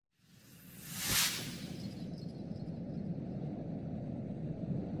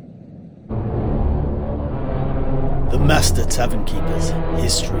Master Tavern Keeper's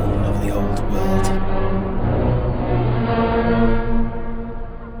History of the Old World.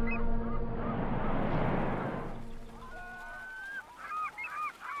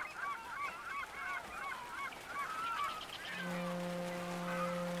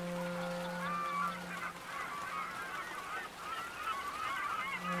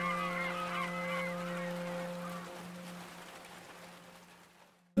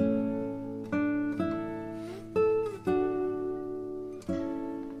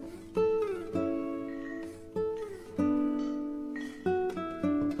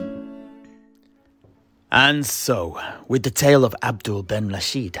 And so, with the tale of Abdul ben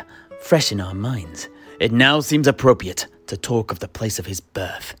Rashid fresh in our minds, it now seems appropriate to talk of the place of his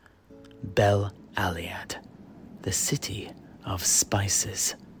birth, Bel-Aliad, the city of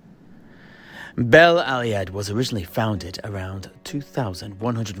spices. Bel-Aliad was originally founded around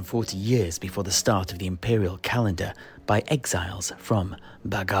 2,140 years before the start of the imperial calendar by exiles from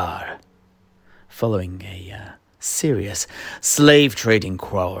Bagar. Following a serious slave trading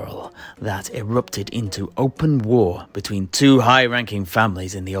quarrel that erupted into open war between two high-ranking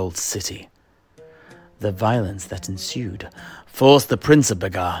families in the old city. The violence that ensued forced the Prince of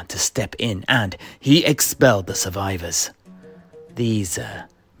Bagar to step in, and he expelled the survivors. These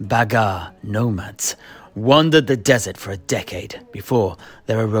Bagar nomads wandered the desert for a decade before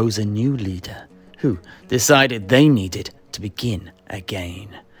there arose a new leader who decided they needed to begin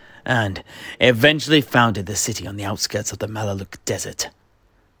again, and eventually founded the city on the outskirts of the Malaluk Desert.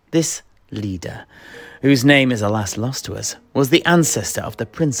 This leader, whose name is alas lost to us, was the ancestor of the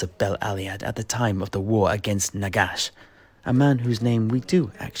Prince of Bel-Aliad at the time of the war against Nagash, a man whose name we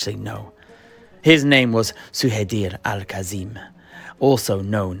do actually know. His name was Suhedir al-Kazim, also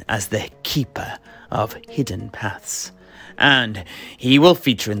known as the Keeper of Hidden Paths, and he will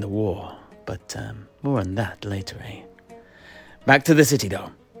feature in the war, but more on that later, Back to the city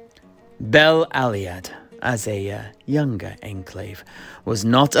though. Bel-Aliad, as a younger enclave, was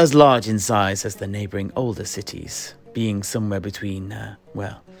not as large in size as the neighbouring older cities, being somewhere between, a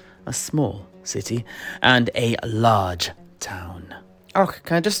small city and a large town. Oh,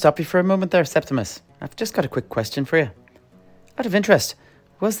 can I just stop you for a moment there, Septimus? I've just got a quick question for you. Out of interest,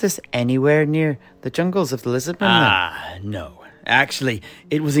 was this anywhere near the jungles of the Lizardmen? No. Actually,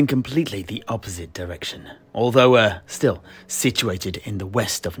 it was in completely the opposite direction, although still situated in the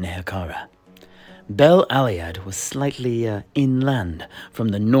west of Nehekhara. Bel-Aliad was slightly inland from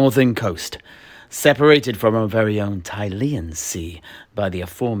the northern coast, separated from our very own Tilean Sea by the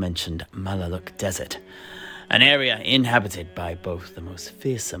aforementioned Malaluk Desert, an area inhabited by both the most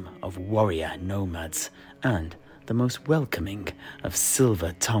fearsome of warrior nomads and the most welcoming of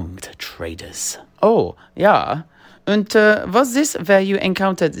silver-tongued traders. Oh, yeah. And was this where you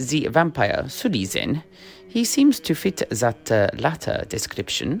encountered the vampire Sulizin? He seems to fit that latter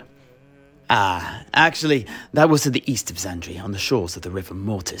description. Actually, that was to the east of Zandri, on the shores of the river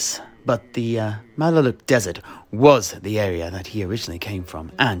Mortis. But the Malaluk Desert was the area that he originally came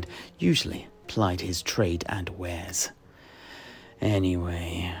from, and usually plied his trade and wares.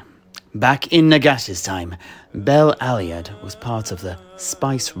 Anyway, back in Nagash's time, Bel-Aliad was part of the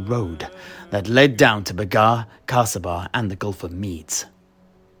Spice Road that led down to Bagar, Karsabar, and the Gulf of Meads.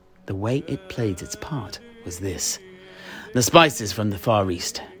 The way it played its part was this. The spices from the Far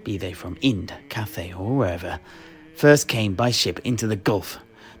East, be they from Ind, Cathay, or wherever, first came by ship into the Gulf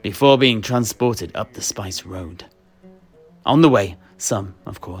before being transported up the Spice Road. On the way, some,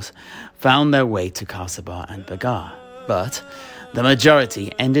 of course, found their way to Karsabar and Bagar, but the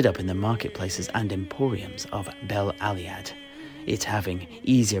majority ended up in the marketplaces and emporiums of Bel-Aliad, it having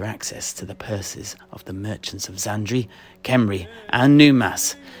easier access to the purses of the merchants of Zandri, Kemri, and New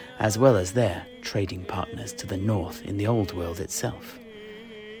Mass, as well as their trading partners to the north in the Old World itself.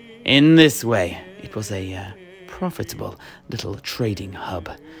 In this way, it was a profitable little trading hub,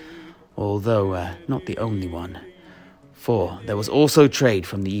 although not the only one, for there was also trade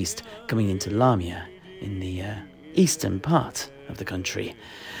from the east coming into Lamia in the eastern part of the country.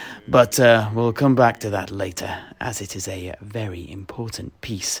 But we'll come back to that later, as it is a very important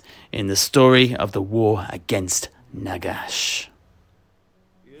piece in the story of the war against Nagash.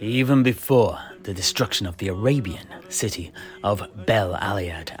 Even before the destruction of the Arabian city of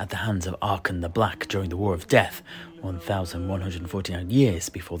Bel-Aliad at the hands of Arkhan the Black during the War of Death, 1,149 years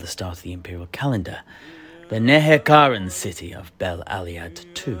before the start of the imperial calendar, the Nehekharan city of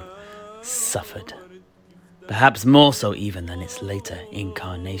Bel-Aliad too suffered. Perhaps more so even than its later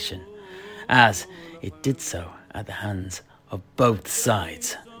incarnation, as it did so at the hands of both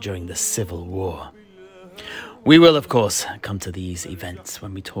sides during the Civil War. We will, of course, come to these events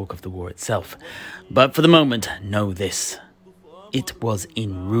when we talk of the war itself, but for the moment, know this. It was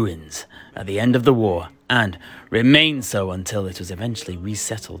in ruins at the end of the war, and remained so until it was eventually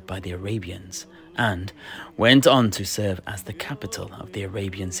resettled by the Arabians, and went on to serve as the capital of the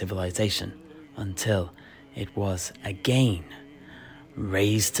Arabian civilization, until it was again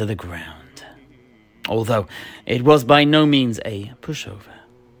razed to the ground. Although it was by no means a pushover.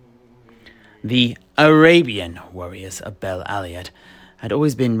 The Arabian warriors of Bel-Aliad had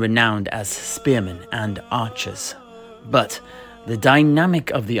always been renowned as spearmen and archers, but the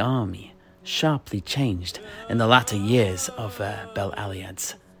dynamic of the army sharply changed in the latter years of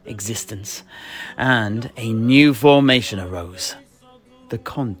Bel-Aliad's existence, and a new formation arose, the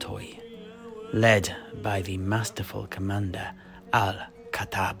Kontoi, led by the masterful commander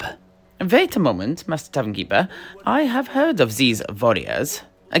Al-Khattab. Wait a moment, Master Tavern Keeper. I have heard of these warriors.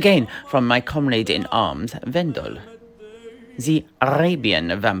 Again, from my comrade in arms, Vendel. The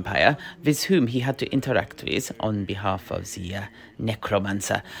Arabian vampire with whom he had to interact with on behalf of the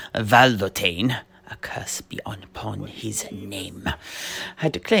necromancer Valdotain, a curse be upon his name,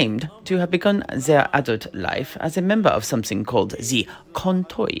 had claimed to have begun their adult life as a member of something called the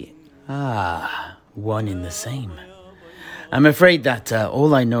Kontoi. Ah, one in the same. I'm afraid that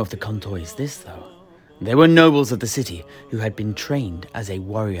all I know of the Kontoi is this, though. They were nobles of the city who had been trained as a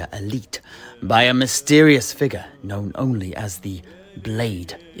warrior elite by a mysterious figure known only as the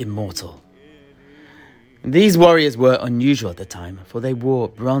Blade Immortal. These warriors were unusual at the time, for they wore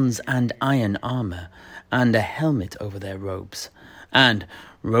bronze and iron armor and a helmet over their robes, and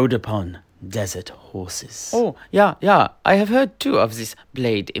rode upon desert horses. Oh, yeah, I have heard too of this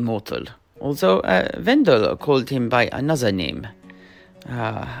Blade Immortal, although Vendel called him by another name.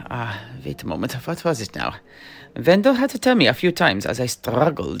 Wait a moment, what was it now? Vendel had to tell me a few times as I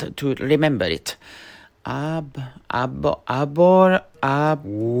struggled to remember it.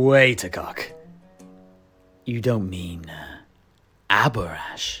 Wait a cock. You don't mean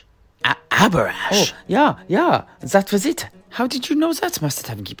Aborash? Aborash? Oh, yeah, that was it. How did you know that, Master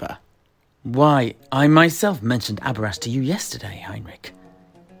Tavern Keeper? Why, I myself mentioned Aborash to you yesterday, Heinrich.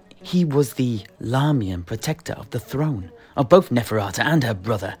 He was the Lamian protector of the throne of both Neferata and her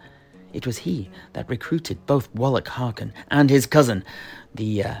brother. It was he that recruited both Wallach Harkon and his cousin,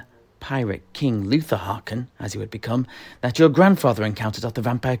 the pirate King Luther Harkon, as he would become, that your grandfather encountered off the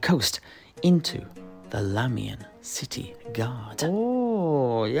Vampire Coast, into the Lamian City Guard.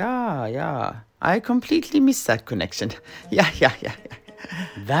 Oh, yeah. I completely missed that connection. Yeah.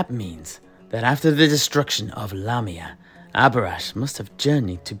 That means that after the destruction of Lamia, Aborash must have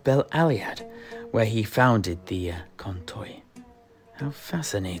journeyed to Bel-Aliad, where he founded the Kontoi. How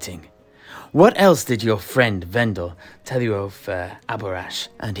fascinating. What else did your friend Vendel tell you of Aborash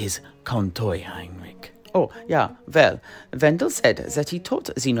and his Kontoi, Heinrich? Oh, yeah, well, Vendel said that he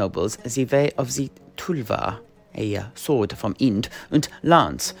taught the nobles the way of the Tulva, a sword from Ind, and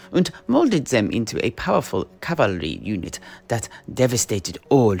lance, and molded them into a powerful cavalry unit that devastated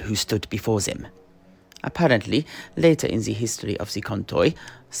all who stood before them. Apparently, later in the history of the Kontoi,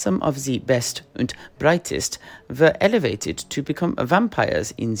 some of the best and brightest were elevated to become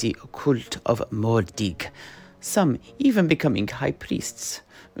vampires in the cult of Mordig, some even becoming high priests.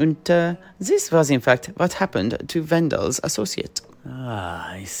 And this was in fact what happened to Vendel's associate.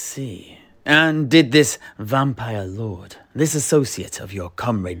 Ah, I see. And did this vampire lord, this associate of your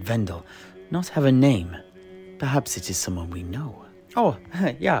comrade Vendel, not have a name? Perhaps it is someone we know. Oh,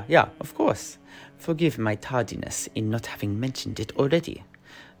 yeah, of course. Forgive my tardiness in not having mentioned it already.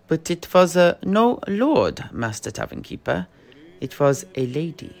 But it was no lord, Master Tavern Keeper. It was a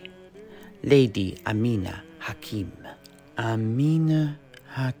lady. Lady Amina Hakim. Amina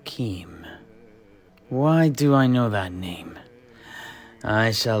Hakim. Why do I know that name?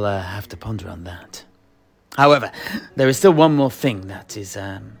 I shall have to ponder on that. However, there is still one more thing that is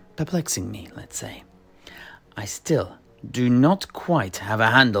perplexing me, let's say. I still do not quite have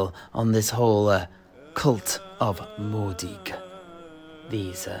a handle on this whole cult of Mordig.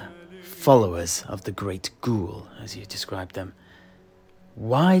 These followers of the great ghoul, as you described them.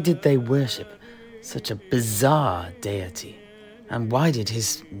 Why did they worship such a bizarre deity? And why did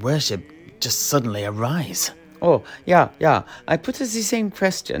his worship just suddenly arise? Oh, yeah. I put the same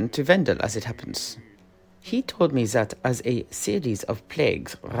question to Vendel as it happens. He told me that as a series of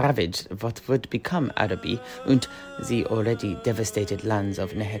plagues ravaged what would become Araby and the already devastated lands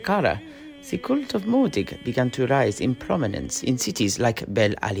of Nehekara, the cult of Mordig began to rise in prominence in cities like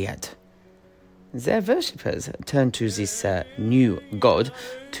Bel-Aliad. Their worshippers turned to this new god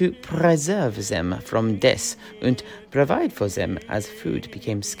to preserve them from death and provide for them as food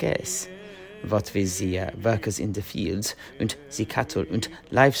became scarce. what with the workers in the fields and the cattle and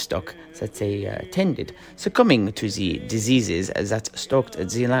livestock that they tended, succumbing to the diseases that stalked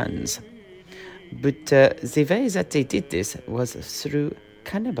the lands. But the way that they did this was through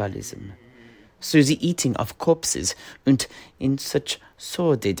cannibalism, through the eating of corpses, and in such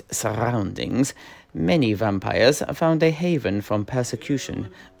sordid surroundings, many vampires found a haven from persecution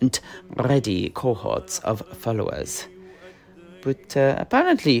and ready cohorts of followers. But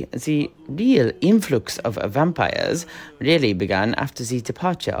apparently the real influx of vampires really began after the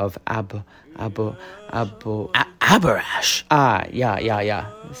departure of Abarash. Yeah.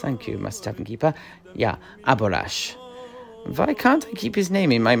 Thank you, Master Tavern Keeper. Yeah, Abarash. Why can't I keep his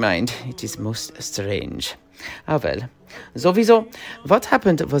name in my mind? It is most strange. Ah well, sowieso, what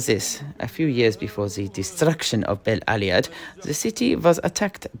happened was this. A few years before the destruction of Bel-Aliad, the city was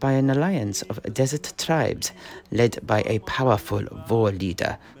attacked by an alliance of desert tribes, led by a powerful war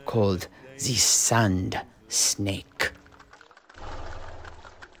leader called the Sand Snake.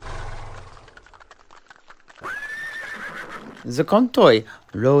 The convoy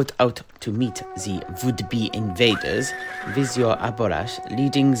rode out to meet the would-be invaders, with your Abarash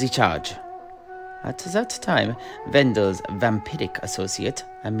leading the charge. At that time, Vendel's vampiric associate,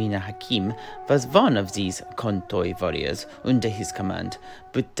 Amina Hakim, was one of these convoy warriors under his command,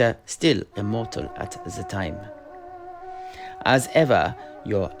 but still immortal at the time. As ever,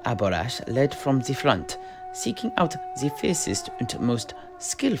 your Abarash led from the front, seeking out the fiercest and most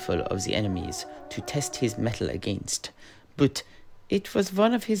skillful of the enemies to test his mettle against. But it was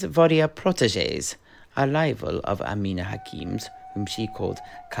one of his warrior protégés, a rival of Amina Hakim's, whom she called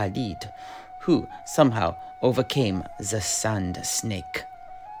Khalid, who somehow overcame the Sand Snake.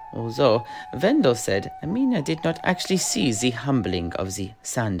 Although Vendel said Amina did not actually see the humbling of the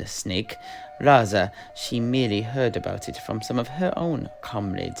Sand Snake, rather she merely heard about it from some of her own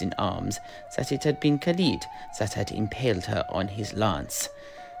comrades in arms, that it had been Khalid that had impaled her on his lance.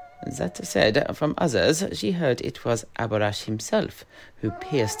 That said, from others she heard it was Abarash himself who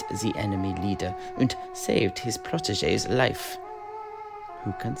pierced the enemy leader and saved his protégé's life.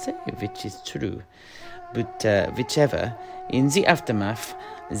 Who can say which is true? But whichever, in the aftermath,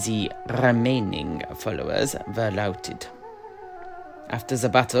 the remaining followers were routed. After the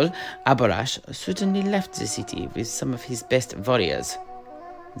battle, Abarash suddenly left the city with some of his best warriors.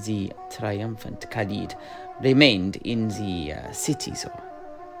 The triumphant Khalid remained in the city, though.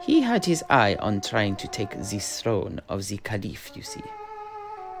 He had his eye on trying to take the throne of the Caliph, you see.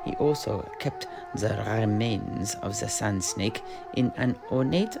 He also kept the remains of the Sand Snake in an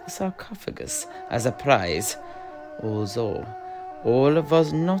ornate sarcophagus as a prize, although all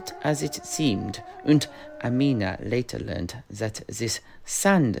was not as it seemed, and Amina later learned that this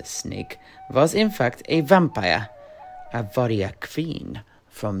Sand Snake was in fact a vampire, a warrior queen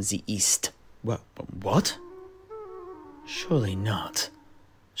from the east. What? Surely not.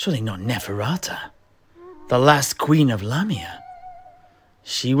 Surely not Neferata, the last queen of Lamia.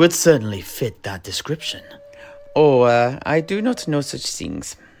 She would certainly fit that description. Oh, I do not know such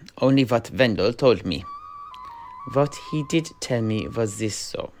things. Only what Vendel told me. What he did tell me was this,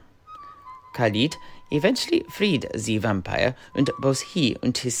 so. Khalid eventually freed the vampire, and both he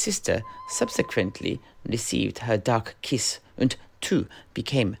and his sister subsequently received her dark kiss, and too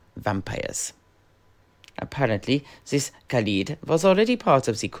became vampires. Apparently, this Khalid was already part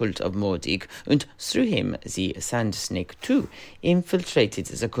of the cult of Mordig, and through him the Sand Snake too infiltrated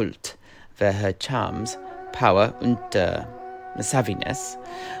the cult, where her charms, power, and savviness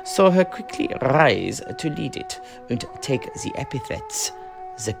saw her quickly rise to lead it and take the epithets,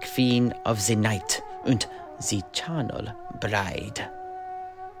 the Queen of the Night and the Charnel Bride.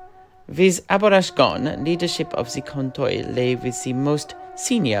 With Abarash gone, leadership of the convoy lay with the most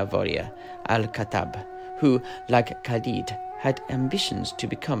senior warrior, Al-Khattab, who, like Khalid, had ambitions to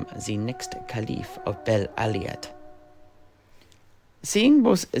become the next Caliph of Bel-Aliad. Seeing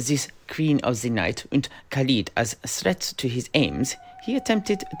both this Queen of the Night and Khalid as threats to his aims, he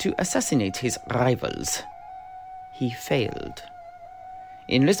attempted to assassinate his rivals. He failed.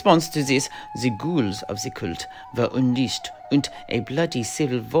 In response to this, the ghouls of the cult were unleashed, and a bloody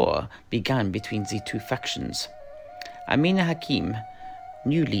civil war began between the two factions. Amina Hakim,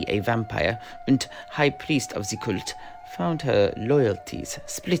 newly a vampire and high priest of the cult, found her loyalties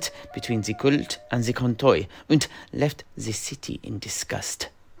split between the cult and the convoy and left the city in disgust.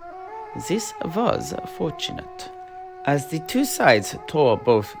 This was fortunate, as the two sides tore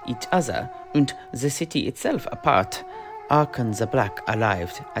both each other and the city itself apart. Arkan the Black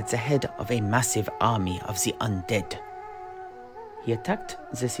arrived at the head of a massive army of the undead. He attacked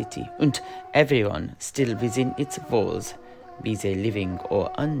the city, and everyone still within its walls be they living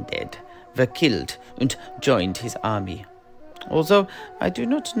or undead, were killed and joined his army. Although I do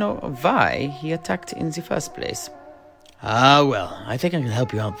not know why he attacked in the first place. Ah, well, I think I can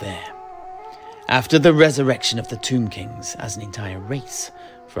help you out there. After the resurrection of the Tomb Kings as an entire race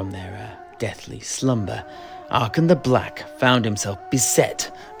from their deathly slumber, Arkan the Black found himself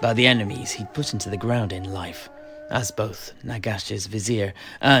beset by the enemies he'd put into the ground in life, as both Nagash's vizier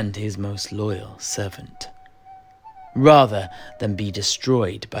and his most loyal servant. Rather than be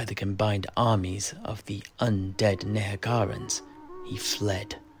destroyed by the combined armies of the undead Nehakarans, he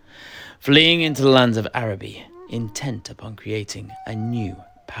fled, fleeing into the lands of Araby, intent upon creating a new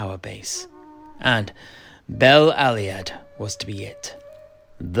power base. And Bel-Aliad was to be it.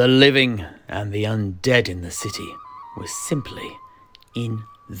 The living and the undead in the city were simply in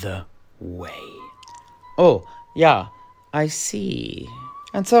the way. Oh, yeah, I see.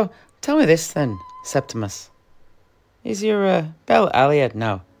 And so, tell me this then, Septimus. Is your Bel-Aliad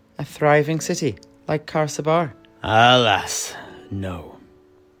now a thriving city, like Karsabar? Alas, no.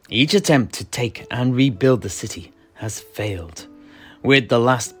 Each attempt to take and rebuild the city has failed, with the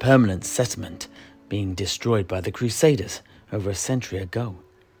last permanent settlement being destroyed by the Crusaders over a century ago.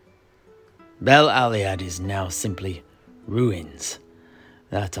 Bel-Aliad is now simply ruins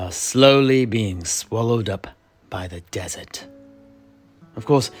that are slowly being swallowed up by the desert. Of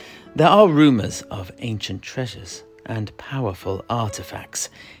course, there are rumours of ancient treasures and powerful artifacts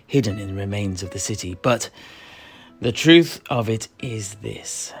hidden in the remains of the city, but the truth of it is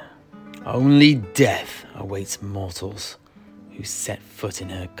this: only death awaits mortals who set foot in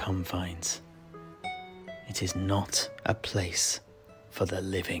her confines. It is not a place for the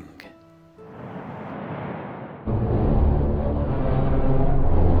living.